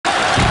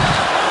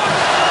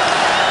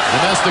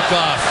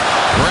Namestnikov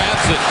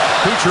grabs it.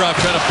 Kucherov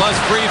trying to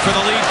bust free for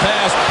the lead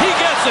pass. He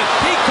gets it.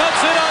 He cuts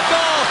it on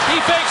goal. He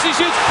fakes. He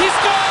shoots. He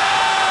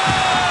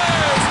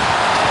scores!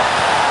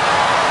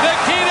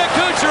 Nikita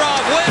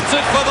Kучеров wins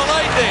it for the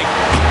Lightning.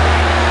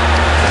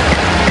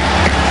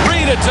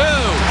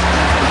 3-2.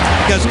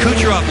 Because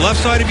Kучерov, left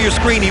side of your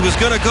screen, he was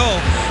going to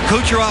go.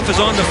 Kучерov is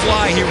on the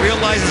fly. He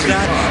realizes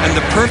that. And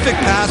the perfect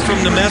pass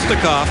from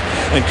Namestnikov.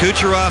 And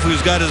Kучерov,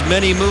 who's got as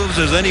many moves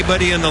as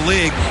anybody in the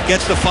league,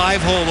 gets the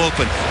 5-hole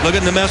open. Look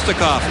at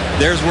Namestnikov.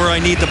 There's where I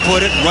need to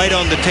put it, right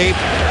on the tape.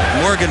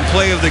 Morgan,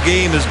 play of the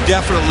game is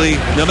definitely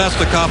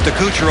Namestnikov to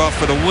Kучерov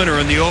for the winner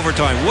in the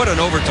overtime. What an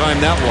overtime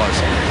that was.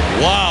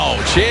 Wow,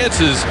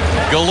 chances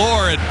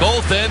galore at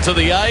both ends of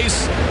the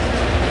ice.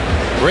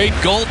 Great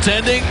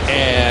goaltending,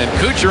 and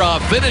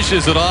Kучерov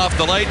finishes it off.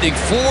 The Lightning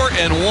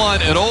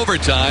 4-1 in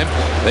overtime.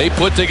 They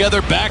put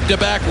together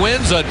back-to-back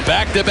wins on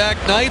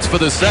back-to-back nights for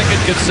the second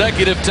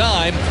consecutive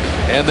time,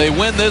 and they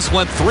win this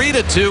one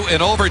 3-2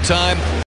 in overtime.